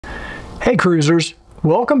Hey cruisers,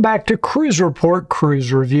 welcome back to Cruise Report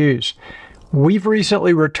Cruise Reviews. We've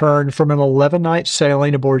recently returned from an 11-night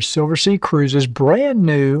sailing aboard Silversea Cruises' brand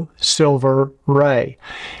new Silver Ray.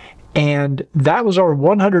 And that was our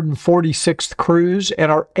 146th cruise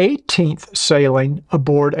and our 18th sailing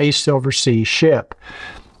aboard a Silversea ship.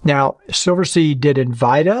 Now, Silversea did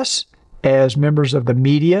invite us as members of the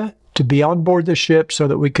media to be on board the ship so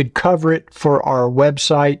that we could cover it for our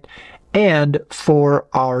website and for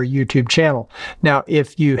our YouTube channel. Now,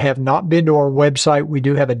 if you have not been to our website, we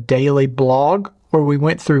do have a daily blog where we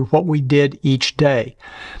went through what we did each day.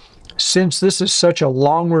 Since this is such a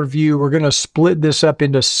long review, we're going to split this up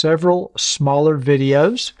into several smaller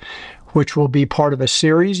videos, which will be part of a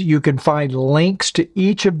series. You can find links to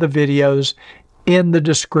each of the videos in the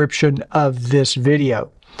description of this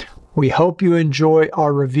video. We hope you enjoy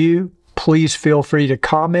our review. Please feel free to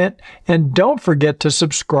comment, and don't forget to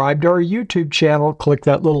subscribe to our YouTube channel. Click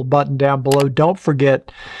that little button down below. Don't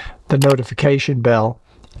forget the notification bell.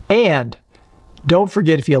 And don't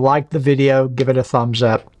forget, if you liked the video, give it a thumbs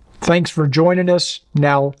up. Thanks for joining us.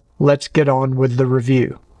 Now let's get on with the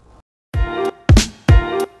review.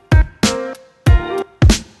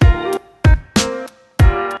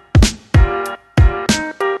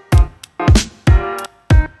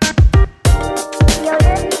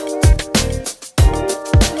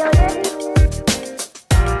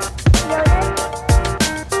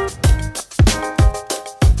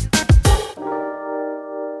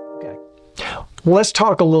 Let's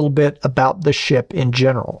talk a little bit about the ship in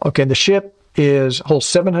general. Okay, the ship holds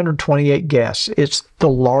 728 guests. It's the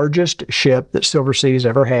largest ship that Silversea has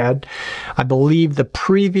ever had. I believe the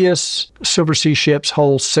previous Silversea ships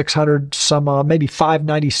hold 600 some odd, maybe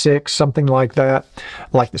 596, something like that,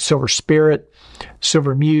 like the Silver Spirit,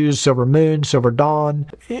 Silver Muse, Silver Moon, Silver Dawn.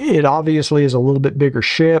 It obviously is a little bit bigger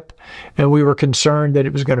ship, and we were concerned that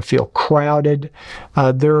it was going to feel crowded.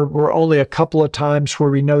 There were only a couple of times where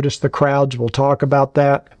we noticed the crowds. We'll talk about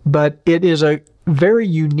that. But it is a very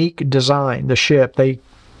unique design, the ship. They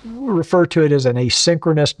refer to it as an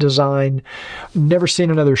asynchronous design. Never seen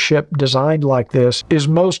another ship designed like this. Is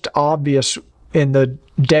most obvious in the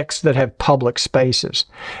decks that have public spaces.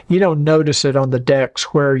 You don't notice it on the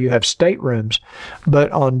decks where you have staterooms, but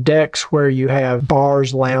on decks where you have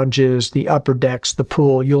bars, lounges, the upper decks, the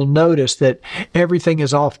pool, you'll notice that everything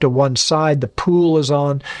is off to one side. The pool is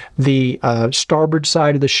on the starboard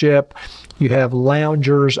side of the ship. You have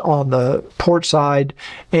loungers on the port side,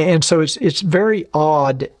 and so it's very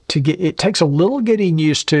odd to get. It takes a little getting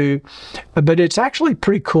used to, but it's actually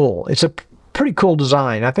pretty cool. It's a pretty cool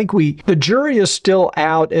design. I think the jury is still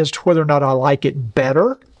out as to whether or not I like it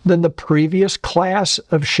better than the previous class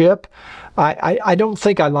of ship. I don't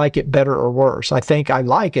think I like it better or worse. I think I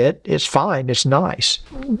like it. It's fine. It's nice.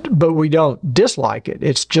 But we don't dislike it.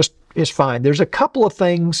 It's fine. There's a couple of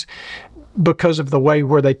things because of the way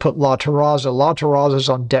where they put La Terraza. La Terraza is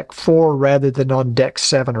on deck 4 rather than on deck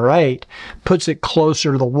 7 or 8. Puts it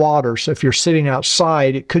closer to the water. So if you're sitting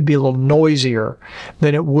outside, it could be a little noisier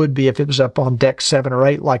than it would be if it was up on deck 7 or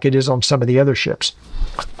 8 like it is on some of the other ships.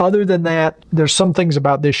 Other than that, there's some things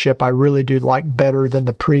about this ship I really do like better than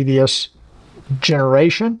the previous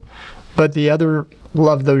generation, but the other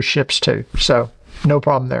love those ships too. So no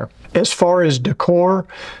problem there. As far as decor,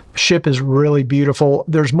 ship is really beautiful.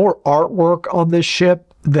 There's more artwork on this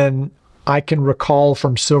ship than I can recall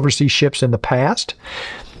from Silversea ships in the past.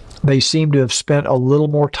 They seem to have spent a little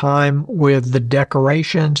more time with the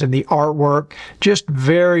decorations and the artwork. Just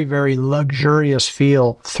very, very luxurious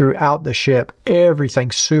feel throughout the ship. Everything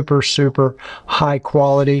super, super high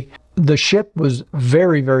quality. The ship was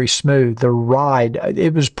very, very smooth. The ride,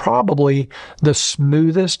 it was probably the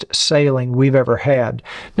smoothest sailing we've ever had.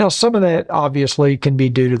 Now, some of that obviously can be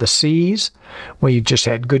due to the seas. We just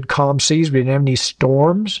had good calm seas. We didn't have any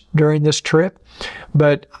storms during this trip.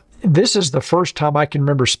 But this is the first time I can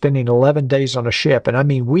remember spending 11 days on a ship. And I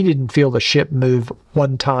mean, we didn't feel the ship move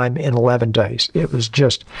one time in 11 days. It was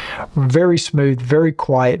just very smooth, very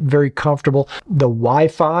quiet, very comfortable. The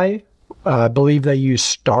Wi-Fi, I believe they use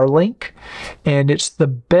Starlink, and it's the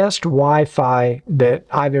best Wi-Fi that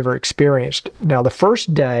I've ever experienced. Now, the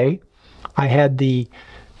first day, I had the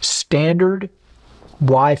standard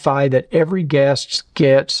Wi-Fi that every guest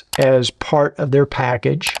gets as part of their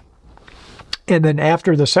package. And then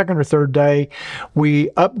after the second or third day, we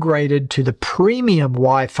upgraded to the premium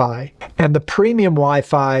Wi-Fi. And the premium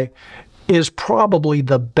Wi-Fi is probably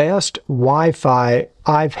the best Wi-Fi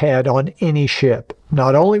I've had on any ship.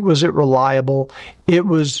 Not only was it reliable, it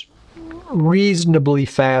was reasonably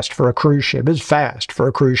fast for a cruise ship. It's fast for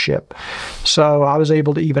a cruise ship. So I was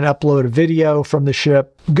able to even upload a video from the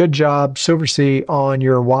ship. Good job, Silversea, on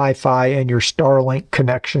your Wi-Fi and your Starlink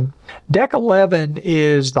connection. Deck 11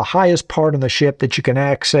 is the highest part on the ship that you can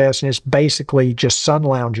access, and it's basically just sun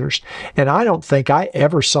loungers. And I don't think I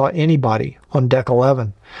ever saw anybody on Deck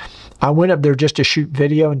 11. I went up there just to shoot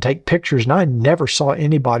video and take pictures, and I never saw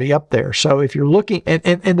anybody up there. So if you're looking,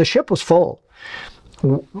 and the ship was full.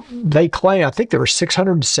 They claim, I think there were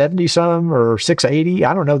 670 some or 680.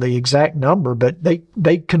 I don't know the exact number, but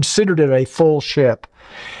they considered it a full ship,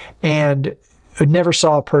 and I never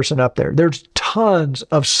saw a person up there. There's tons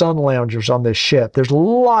of sun loungers on this ship. There's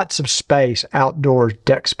lots of space, outdoors,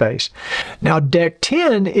 deck space. Now, deck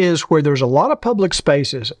 10 is where there's a lot of public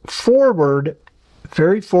spaces. Forward,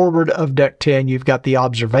 very forward of deck 10, you've got the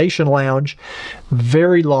observation lounge,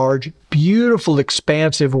 very large, beautiful,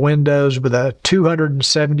 expansive windows with a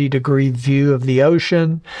 270-degree view of the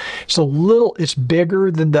ocean. It's bigger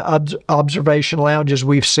than the observation lounges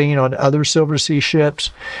we've seen on other Silversea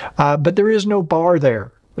ships, but there is no bar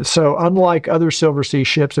there. So unlike other Silversea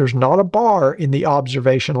ships, there's not a bar in the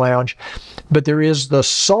observation lounge, but there is the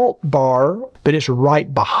salt bar, but it's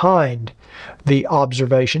right behind the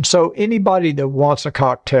observation. So anybody that wants a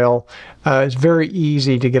cocktail, it's very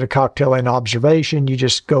easy to get a cocktail in observation. You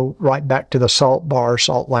just go right back to the salt bar,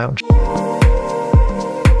 salt lounge.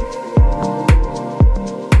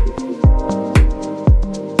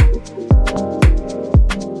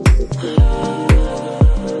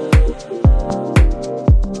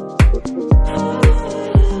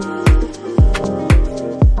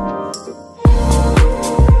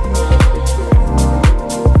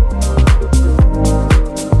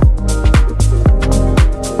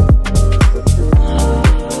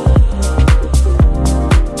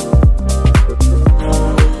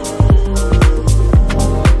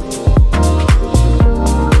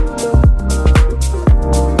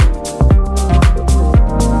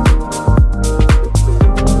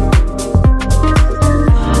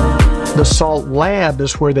 The Salt Lab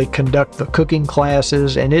is where they conduct the cooking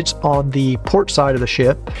classes, and it's on the port side of the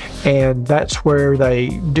ship, and that's where they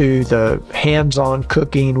do the hands-on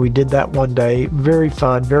cooking. We did that one day. Very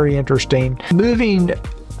fun, very interesting. Moving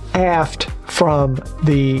aft from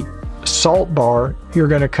the salt bar, you're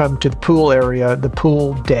going to come to the pool area, the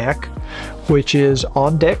pool deck, which is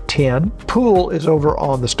on deck 10. Pool is over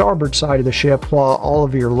on the starboard side of the ship, while all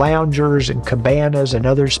of your loungers and cabanas and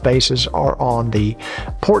other spaces are on the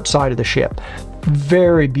port side of the ship.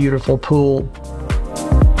 Very beautiful pool.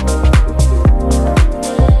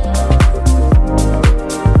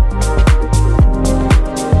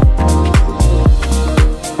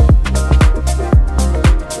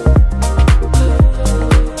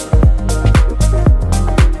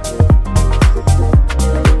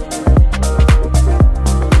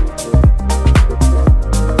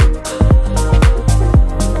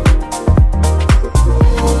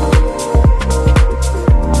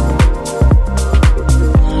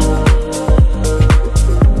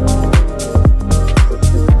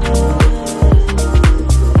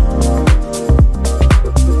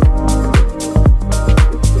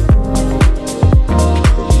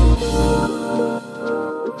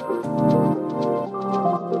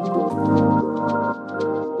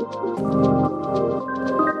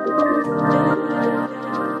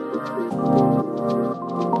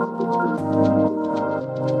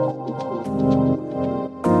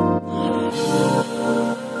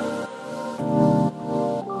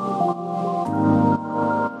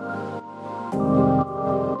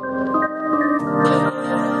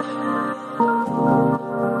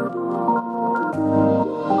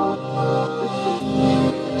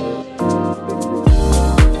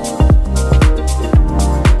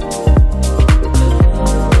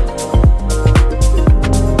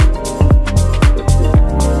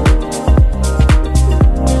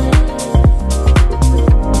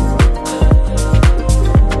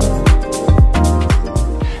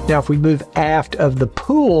 Now, if we move aft of the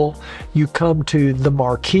pool, you come to the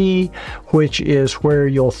marquee, which is where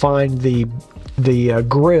you'll find the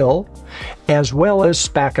grill, as well as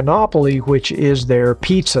Spacanopoly, which is their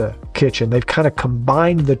pizza kitchen. They've kind of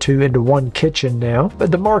combined the two into one kitchen now.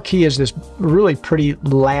 But the marquee is this really pretty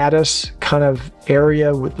lattice kind of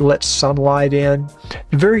area with lets sunlight in.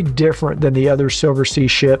 Very different than the other Silversea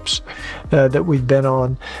ships that we've been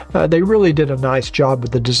on. They really did a nice job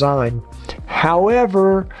with the design.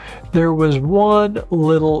 However, there was one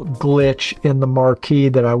little glitch in the marquee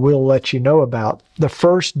that I will let you know about. The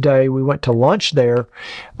first day we went to lunch there,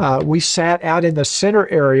 we sat out in the center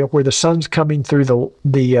area where the sun's coming through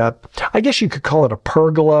the I guess you could call it a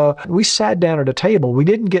pergola. We sat down at a table. We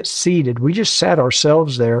didn't get seated. We just sat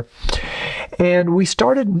ourselves there. And we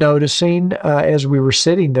started noticing, as we were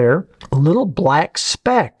sitting there, little black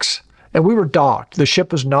specks. And we were docked. The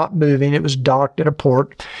ship was not moving. It was docked at a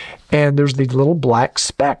port. And there's these little black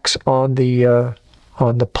specks on the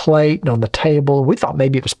plate and on the table. We thought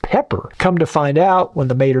maybe it was pepper. Come to find out, when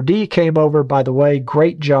the maitre d' came over, by the way,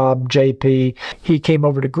 great job, JP. He came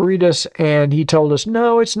over to greet us, and he told us,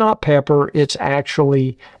 no, it's not pepper. It's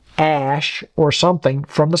actually ash or something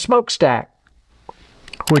from the smokestack,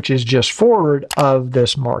 which is just forward of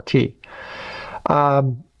this marquee.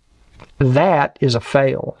 That is a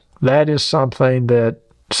fail. That is something that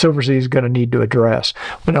Silversea is going to need to address.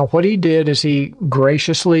 Now, what he did is he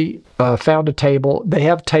graciously found a table. They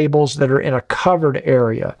have tables that are in a covered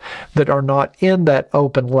area that are not in that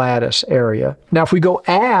open lattice area. Now, if we go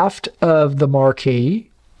aft of the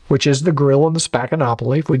marquee, which is the grill and the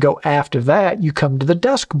Spacanopoly, if we go aft of that, you come to the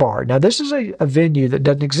dusk bar. Now, this is a venue that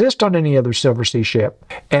doesn't exist on any other Silversea ship.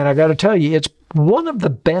 And I got to tell you, it's one of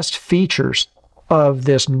the best features of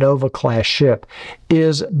this Nova class ship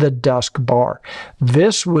is the dusk bar.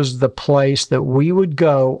 This was the place that we would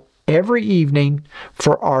go every evening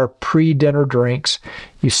for our pre-dinner drinks.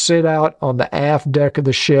 You sit out on the aft deck of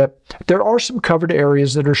the ship. There are some covered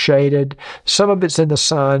areas that are shaded. Some of it's in the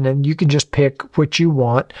sun, and you can just pick what you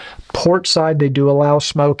want. Port side, they do allow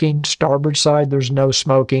smoking. Starboard side, there's no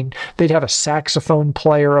smoking. They'd have a saxophone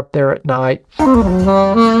player up there at night.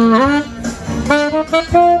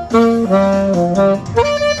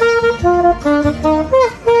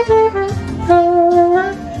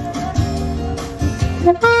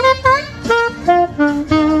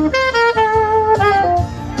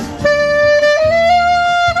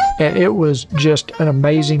 And it was just an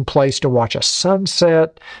amazing place to watch a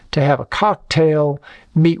sunset, to have a cocktail,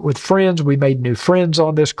 meet with friends. We made new friends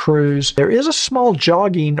on this cruise. There is a small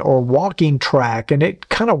jogging or walking track, and it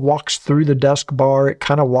kind of walks through the dusk bar. It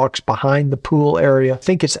kind of walks behind the pool area. I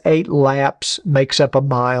think it's 8 laps, makes up a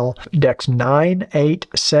mile. Decks 9, 8,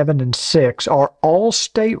 7, and 6 are all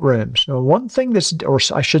staterooms. Now, one thing that's, or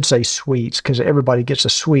I should say suites, because everybody gets a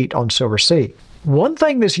suite on Silversea. One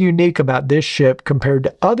thing that's unique about this ship compared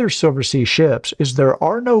to other Silversea ships is there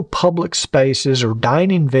are no public spaces or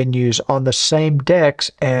dining venues on the same decks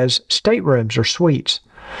as staterooms or suites.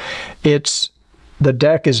 The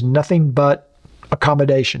deck is nothing but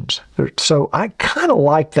accommodations. So I kind of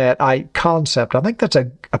like that concept. I think that's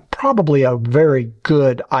probably a very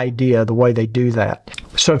good idea, the way they do that.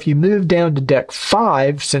 So if you move down to deck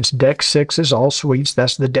 5, since deck 6 is all suites,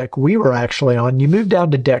 that's the deck we were actually on. You move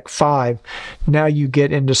down to deck 5, now you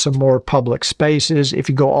get into some more public spaces. If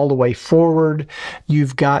you go all the way forward,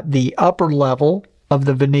 you've got the upper level of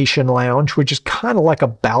the Venetian lounge, which is kind of like a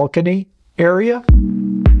balcony area.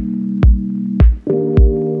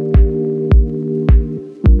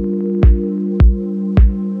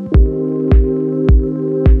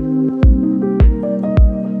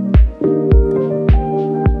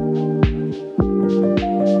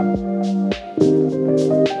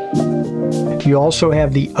 You also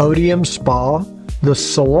have the Odeum Spa, the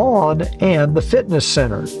salon, and the fitness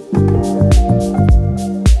center.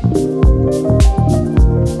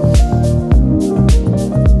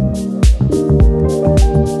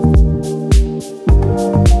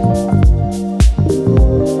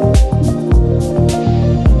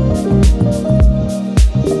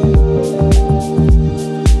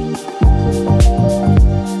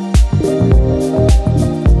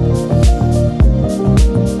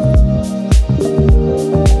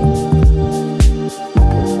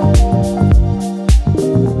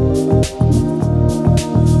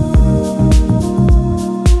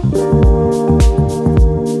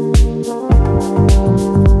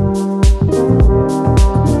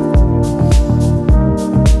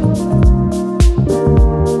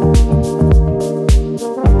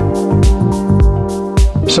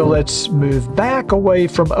 So let's move back away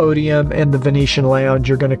from Odeum and the Venetian Lounge.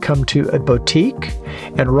 You're going to come to a boutique,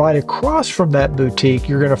 and right across from that boutique,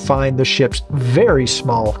 you're going to find the ship's very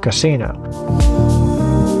small casino.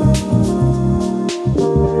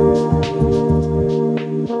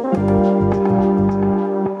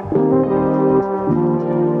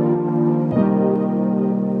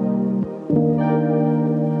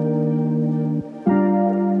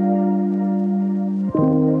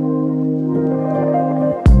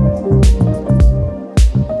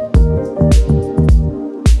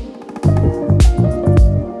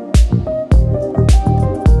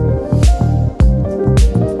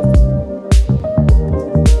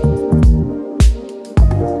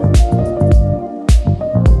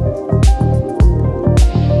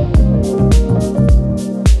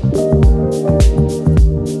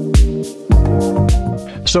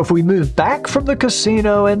 So if we move back from the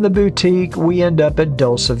casino and the boutique, we end up at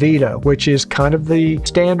Dulce Vita, which is kind of the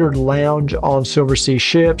standard lounge on Silversea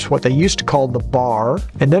ships, what they used to call the bar.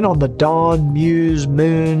 And then on the Dawn, Muse,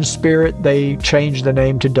 Moon, Spirit, they changed the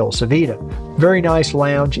name to Dulce Vita. Very nice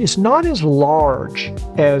lounge. It's not as large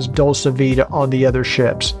as Dulce Vita on the other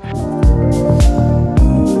ships.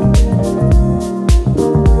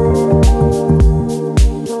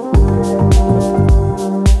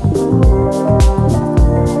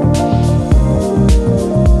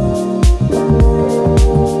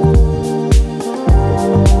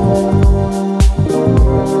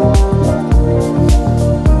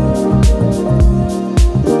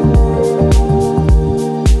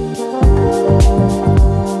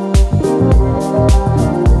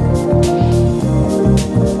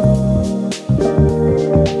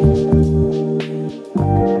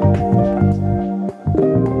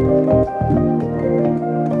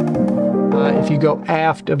 Go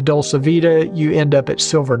aft of Dulce Vita, you end up at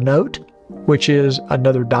Silver Note, which is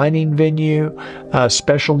another dining venue,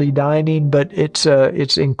 specialty dining, but it's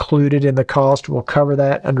included in the cost. We'll cover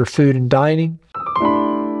that under food and dining.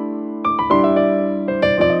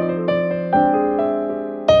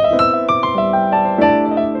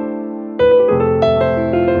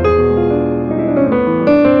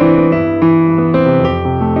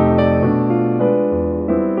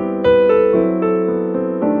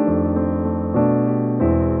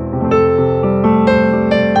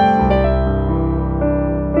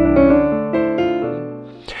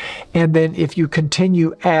 And then if you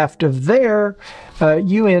continue aft of there,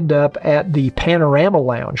 you end up at the Panorama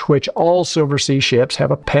Lounge, which all Silversea ships have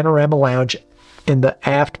a Panorama Lounge in the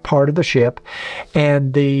aft part of the ship.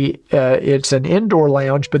 And it's an indoor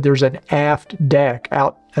lounge, but there's an aft deck,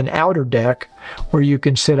 an outer deck, where you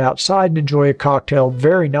can sit outside and enjoy a cocktail.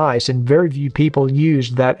 Very nice, and very few people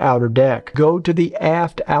use that outer deck. Go to the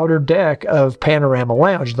aft outer deck of Panorama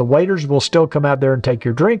Lounge. The waiters will still come out there and take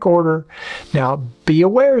your drink order. Now, be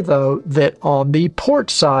aware, though, that on the port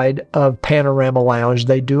side of Panorama Lounge,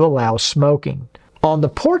 they do allow smoking. On the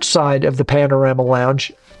port side of the Panorama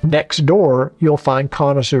Lounge, next door, you'll find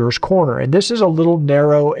Connoisseur's Corner. And this is a little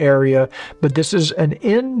narrow area, but this is an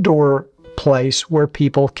indoor place where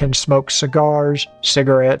people can smoke cigars,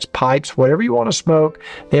 cigarettes, pipes, whatever you want to smoke.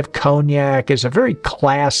 They have cognac. It's a very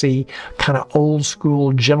classy, kind of old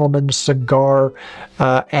school gentleman's cigar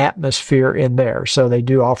atmosphere in there. So they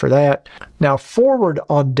do offer that. Now forward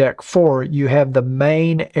on deck 4, you have the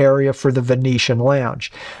main area for the Venetian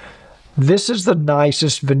Lounge. This is the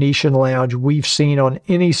nicest Venetian lounge we've seen on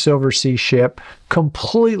any Silversea ship.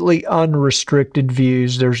 Completely unrestricted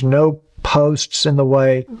views. There's no posts in the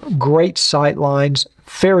way. Great sight lines.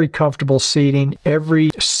 Very comfortable seating.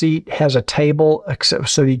 Every seat has a table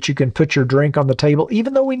so that you can put your drink on the table,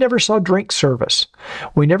 even though we never saw drink service.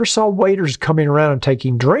 We never saw waiters coming around and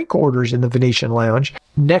taking drink orders in the Venetian Lounge.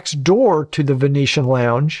 Next door to the Venetian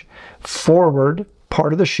Lounge, forward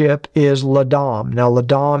part of the ship, is La Dame. Now, La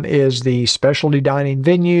Dame is the specialty dining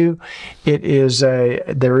venue. There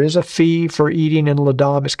is a fee for eating in La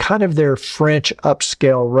Dame. It's kind of their French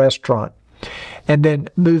upscale restaurant. And then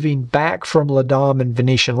moving back from La Dame and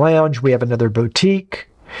Venetian Lounge, we have another boutique.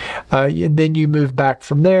 And then you move back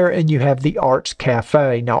from there and you have the Arts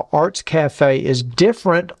Cafe. Now, Arts Cafe is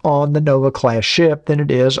different on the Nova class ship than it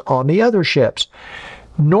is on the other ships.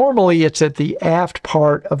 Normally, it's at the aft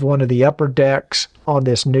part of one of the upper decks on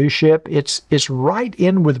this new ship. It's right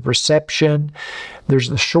in with reception. There's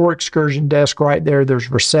the shore excursion desk right there.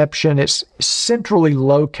 There's reception. It's centrally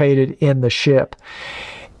located in the ship.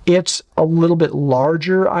 It's a little bit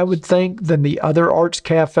larger, I would think, than the other arts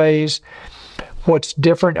cafes. What's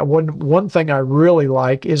different, one thing I really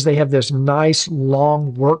like is they have this nice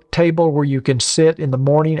long work table where you can sit in the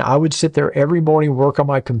morning. I would sit there every morning, work on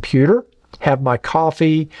my computer, have my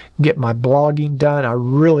coffee, get my blogging done. I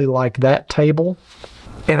really like that table.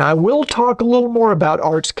 And I will talk a little more about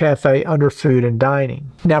Arts Cafe under food and dining.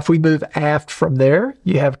 Now, if we move aft from there,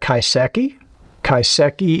 you have Kaiseki.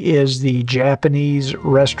 Kaiseki is the Japanese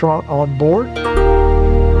restaurant on board.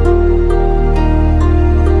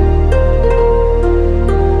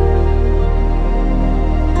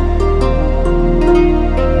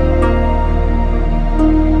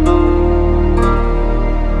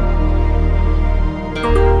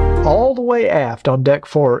 All the way aft on deck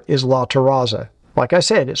 4 is La Terrazza. Like I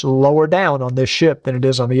said, it's lower down on this ship than it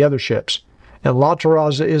is on the other ships. And La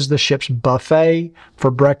Terrazza is the ship's buffet for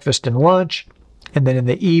breakfast and lunch. And then in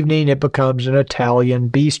the evening, it becomes an Italian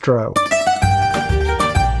bistro.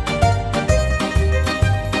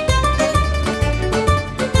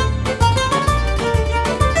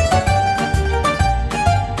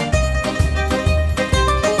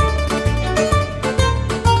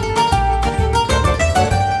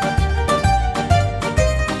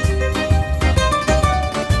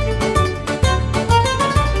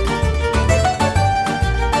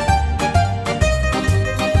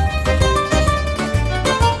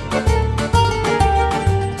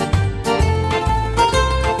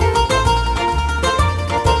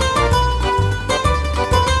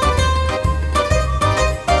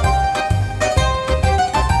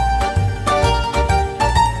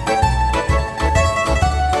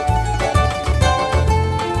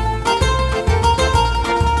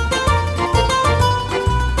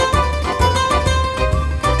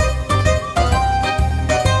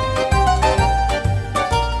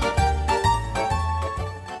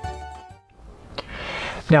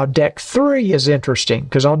 Now, deck 3 is interesting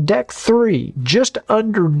because on deck 3, just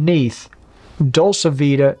underneath Dolce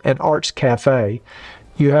Vita and Arts Cafe,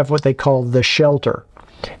 you have what they call the Shelter.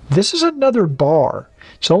 This is another bar.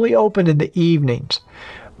 It's only open in the evenings.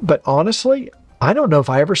 But honestly, I don't know if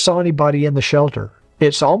I ever saw anybody in the Shelter.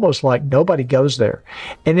 It's almost like nobody goes there.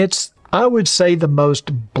 And it's, I would say, the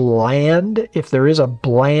most bland, if there is a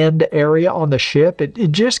bland area on the ship.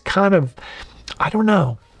 It just kind of, I don't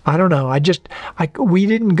know. We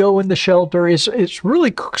didn't go in the Shelter. It's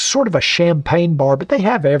really sort of a champagne bar, but they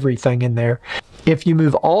have everything in there. If you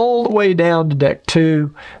move all the way down to deck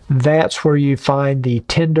 2, that's where you find the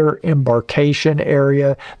tender embarkation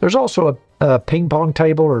area. There's also a ping pong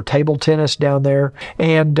table or table tennis down there,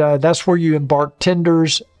 and that's where you embark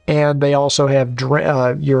tenders. And they also have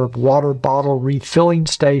your water bottle refilling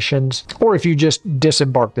stations, or if you just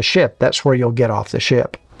disembark the ship, that's where you'll get off the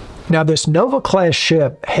ship. Now, this Nova class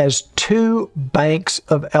ship has 2 banks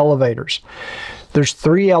of elevators. There's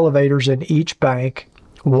 3 elevators in each bank.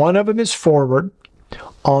 One of them is forward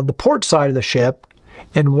on the port side of the ship,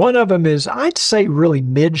 and one of them is, I'd say, really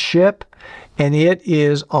midship, and it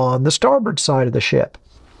is on the starboard side of the ship.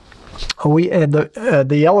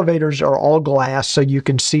 The elevators are all glass, so you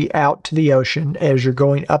can see out to the ocean as you're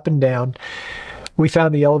going up and down. We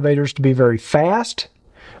found the elevators to be very fast.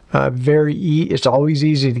 It's always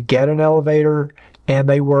easy to get an elevator, and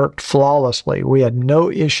they worked flawlessly. We had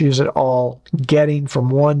no issues at all getting from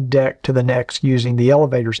one deck to the next using the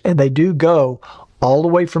elevators, and they do go all the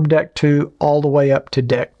way from deck 2 all the way up to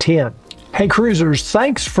deck 10. Hey cruisers,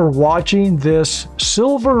 thanks for watching this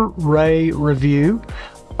Silver Ray review.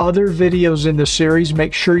 Other videos in the series,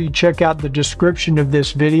 make sure you check out the description of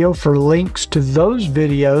this video for links to those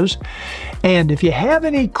videos. And if you have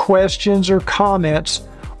any questions or comments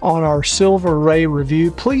on our Silver Ray review,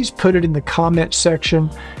 please put it in the comment section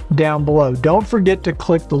down below. Don't forget to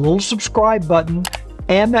click the little subscribe button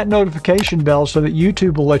and that notification bell so that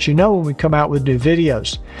YouTube will let you know when we come out with new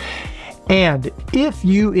videos. And if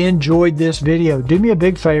you enjoyed this video, do me a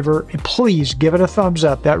big favor and please give it a thumbs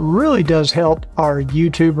up. That really does help our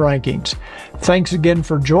YouTube rankings. Thanks again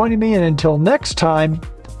for joining me, and until next time,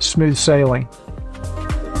 smooth sailing.